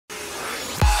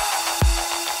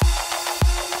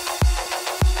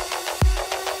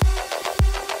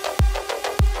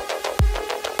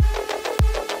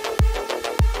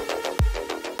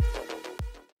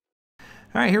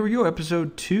All right, here we go.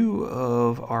 Episode 2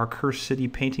 of our Cursed City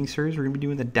painting series. We're going to be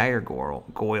doing the Diregoyle.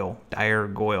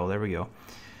 There we go.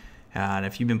 And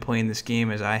if you've been playing this game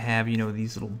as I have, you know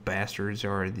these little bastards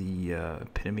are the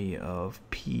epitome of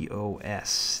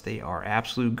POS. They are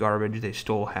absolute garbage. They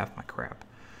stole half my crap.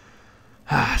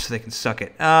 So they can suck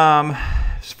it. If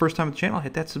it's the first time on the channel,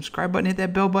 hit that subscribe button, hit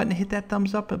that bell button, hit that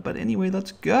thumbs up. But anyway,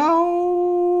 let's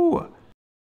go.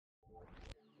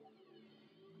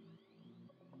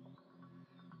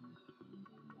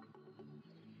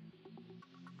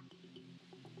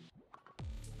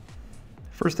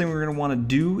 First thing we're going to want to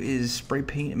do is spray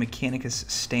paint a Mechanicus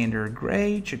Standard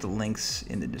Gray. Check the links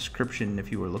in the description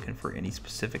if you are looking for any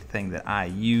specific thing that I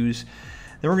use.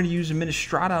 Then we're going to use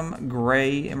Adminastratum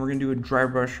Grey, and we're going to do a dry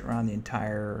brush around the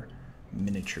entire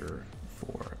miniature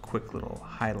for a quick little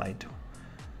highlight.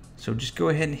 So just go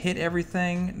ahead and hit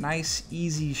everything. Nice,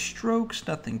 easy strokes,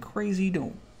 nothing crazy.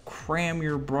 Don't cram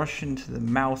your brush into the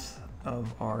mouth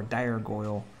of our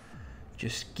Diregoyle.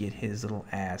 Just get his little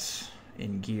ass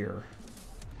in gear.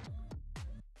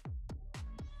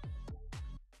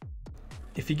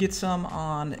 If you get some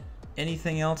on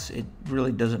anything else, it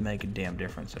really doesn't make a damn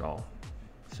difference at all.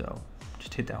 So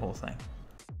just hit that whole thing.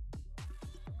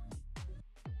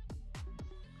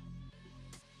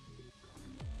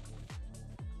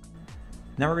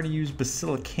 Now we're going to use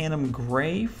Basilicanum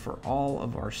Grey for all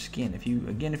of our skin. If you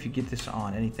get this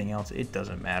on anything else, it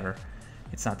doesn't matter.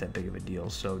 It's not that big of a deal.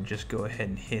 So just go ahead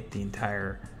and hit the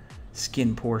entire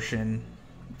skin portion.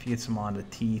 If you get some on the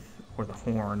teeth or the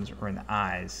horns or in the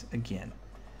eyes, again,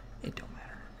 it don't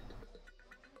matter.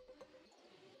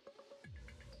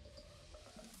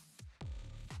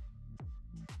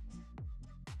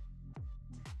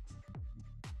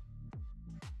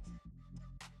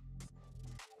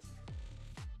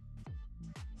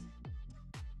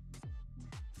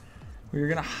 We're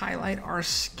going to highlight our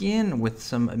skin with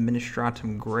some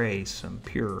Adminastratum Grey, some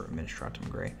pure Adminastratum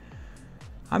Grey.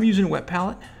 I'm using a wet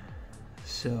palette,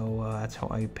 so that's how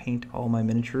I paint all my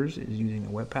miniatures, is using a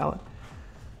wet palette.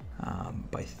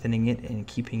 By thinning it and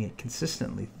keeping it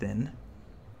consistently thin.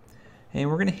 And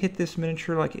we're going to hit this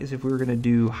miniature like as if we were going to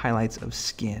do highlights of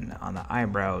skin on the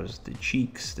eyebrows, the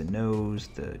cheeks, the nose,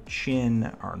 the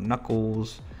chin, our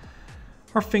knuckles,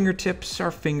 our fingertips,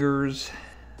 our fingers,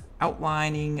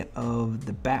 outlining of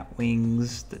the bat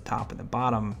wings, the top and the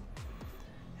bottom,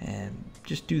 and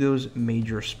just do those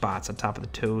major spots on top of the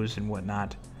toes and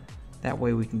whatnot. That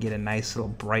way we can get a nice little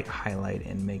bright highlight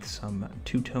and make some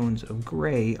two tones of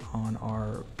gray on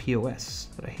our POS.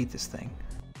 But I hate this thing.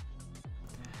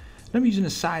 I'm using a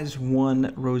size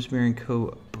 1 Rosemary &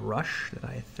 Co. brush that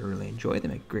I thoroughly enjoy. They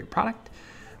make a great product.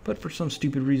 But for some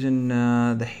stupid reason,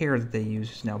 the hair that they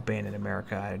use is now banned in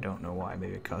America. I don't know why.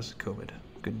 Maybe it causes COVID.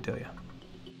 Couldn't tell you.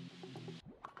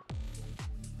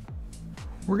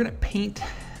 We're going to paint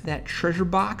that treasure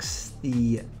box,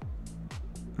 the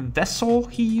vessel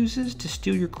he uses to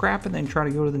steal your crap and then try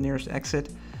to go to the nearest exit.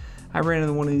 I ran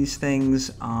into one of these things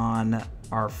on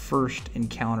our first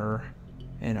encounter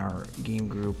in our game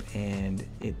group and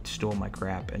it stole my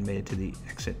crap and made it to the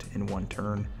exit in one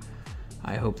turn.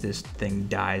 I hope this thing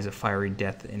dies a fiery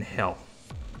death in hell.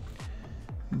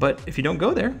 But if you don't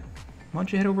go there, why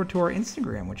don't you head over to our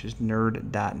Instagram, which is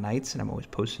nerd.nights, and I'm always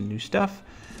posting new stuff.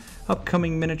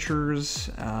 Upcoming miniatures,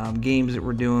 games that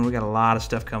we're doing. We got a lot of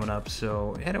stuff coming up,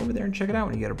 so head over there and check it out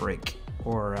when you get a break.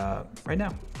 Or right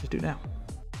now, just do it now.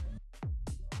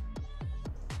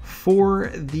 For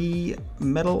the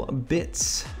metal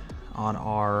bits on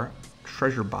our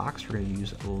treasure box, we're going to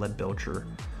use Leadbelcher,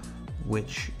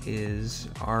 which is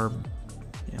our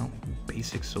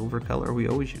basic silver color we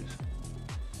always use.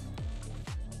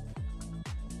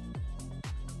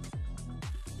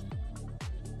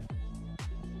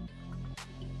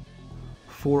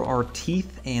 For our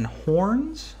teeth and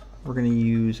horns, we're going to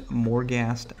use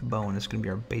Morghast Bone. It's going to be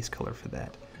our base color for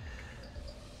that.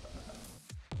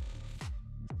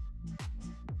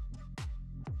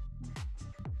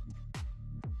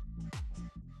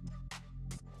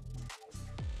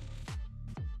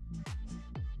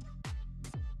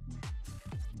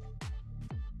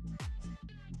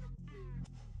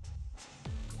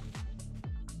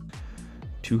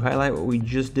 To highlight what we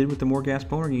just did with the Morghast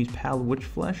Bone, we're going to use Pallied witch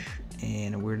flesh.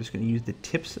 And we're just going to use the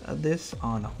tips of this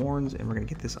on the horns, and we're going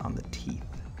to get this on the teeth.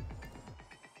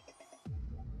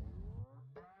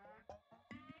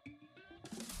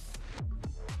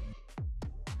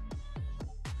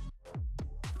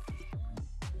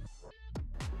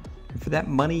 And for that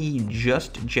money he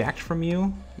just jacked from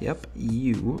you, yep,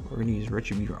 you are going to use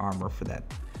Retributor Armour for that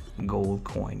gold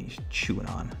coin he's chewing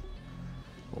on.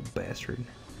 Little bastard.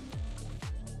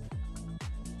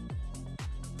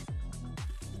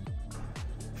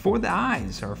 For the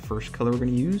eyes, our first color we're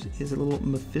going to use is a little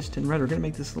Mephiston Red. We're going to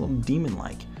make this a little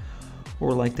demon-like,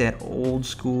 or like that old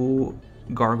school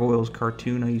Gargoyles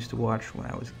cartoon I used to watch when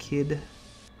I was a kid.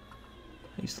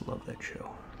 I used to love that show.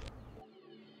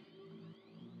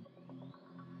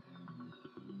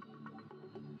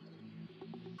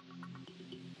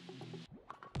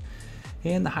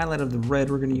 And the highlight of the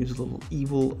red, we're going to use a little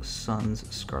Evil Sunz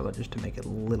Scarlet just to make it a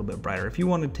little bit brighter. If you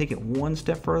want to take it one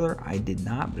step further, I did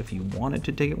not, but if you wanted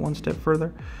to take it one step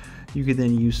further, you could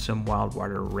then use some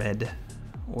Wildwater Red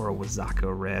or a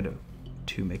Wazaka Red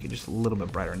to make it just a little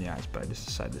bit brighter in the eyes, but I just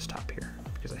decided to stop here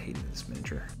because I hated this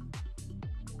miniature.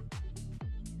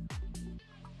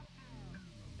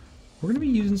 We're going to be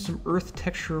using some earth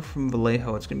texture from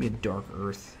Vallejo. It's going to be a dark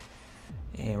earth.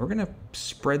 And we're going to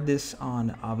spread this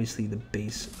on, obviously, the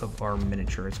base of our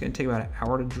miniature. It's going to take about an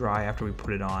hour to dry after we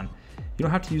put it on. You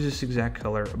don't have to use this exact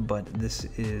color, but this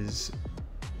is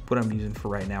what I'm using for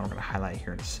right now. We're going to highlight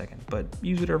here in a second. But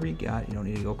use whatever you got. You don't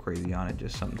need to go crazy on it.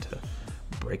 Just something to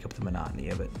break up the monotony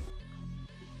of it.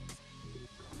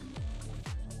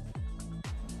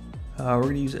 We're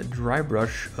going to use a dry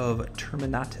brush of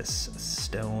Terminatus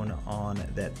Stone on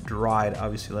that dried.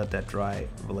 Obviously, let that dry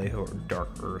Vallejo or dark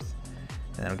earth.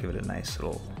 And that'll give it a nice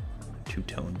little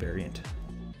two-tone variant.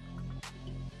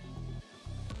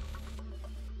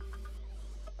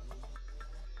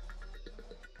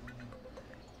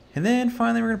 And then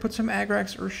finally, we're going to put some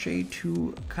Agrax Earthshade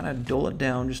to kind of dull it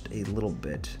down just a little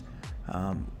bit.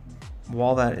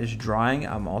 While that is drying,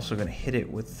 I'm also going to hit it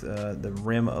with the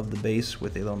rim of the base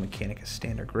with a little Mechanicus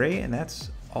Standard Gray, and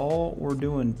that's all we're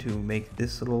doing to make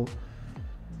this little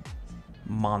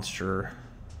monster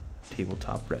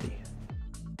tabletop ready.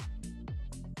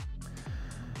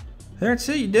 That's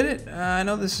it, you did it. I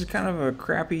know this is kind of a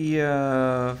crappy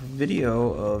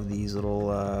video of these little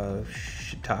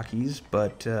shiitakes,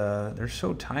 but they're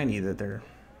so tiny that they're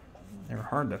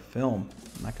hard to film,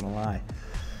 I'm not gonna lie.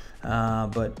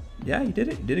 But yeah, you did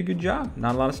it. You did a good job.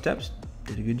 Not a lot of steps.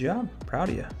 Did a good job. Proud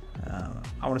of you.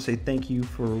 I want to say thank you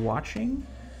for watching.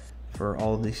 For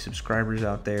all of the subscribers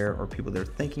out there or people that are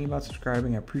thinking about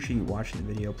subscribing, I appreciate you watching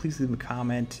the video. Please leave a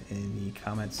comment in the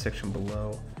comments section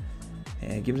below.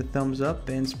 And give it a thumbs up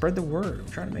and spread the word. I'm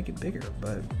trying to make it bigger,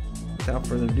 but without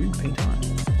further ado, paint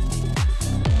on.